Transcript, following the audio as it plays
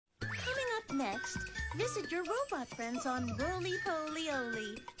Next, visit your robot friends on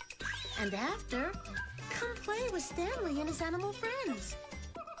Roly-Poly-Oly. And after, come play with Stanley and his animal friends.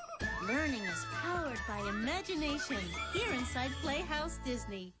 Learning is powered by imagination here inside Playhouse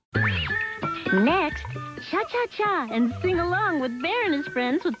Disney. Next, cha-cha-cha and sing along with Bear and his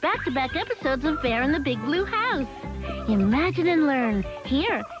friends with back-to-back episodes of Bear in the Big Blue House. Imagine and learn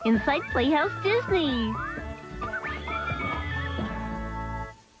here inside Playhouse Disney.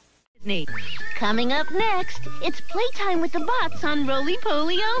 Coming up next, it's playtime with the bots on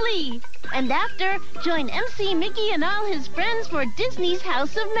Roly-Poly-Oly. And after, join MC Mickey and all his friends for Disney's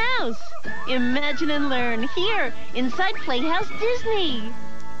House of Mouse. Imagine and learn here inside Playhouse Disney.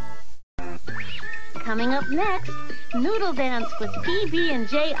 Coming up next, Noodle Dance with PB and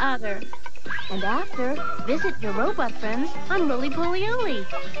J Otter. And after, visit your robot friends on Roly-Poly-Oly.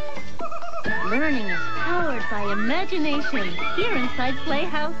 Learning is powered by imagination here inside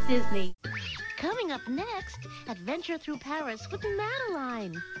Playhouse Disney. Coming up next, adventure through Paris with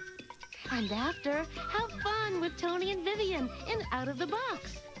Madeline. And after, have fun with Tony and Vivian in Out of the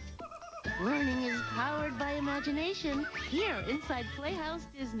Box. Learning is powered by imagination here inside Playhouse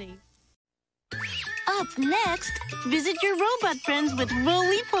Disney. Up next, visit your robot friends with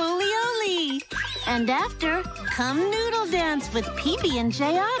Roly-Poly-Oly. And after, come Noodle Dance with PB and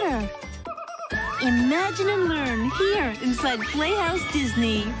J Otter. Imagine and learn here inside Playhouse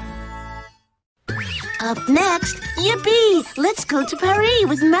Disney. Up next, yippee! Let's go to Paris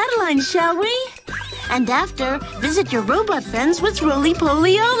with Madeline, shall we? And after, visit your robot friends with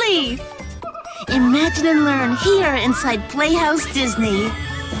Roly-Poly-Oly. Imagine and learn here inside Playhouse Disney.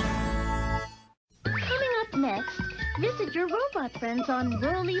 Coming up next, visit your robot friends on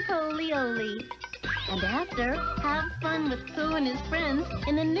Roly-Poly-Oly. And after, have fun with Pooh and his friends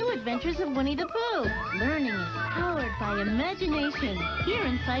in the new adventures of Winnie the Pooh. Learning is powered by imagination here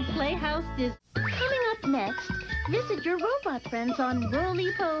inside Playhouse Disney. Coming up next, visit your robot friends on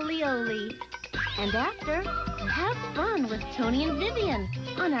Roly-Poly-Oly. And after, have fun with Tony and Vivian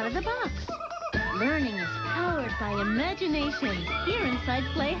on Out of the Box. Learning is powered by imagination here inside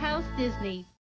Playhouse Disney.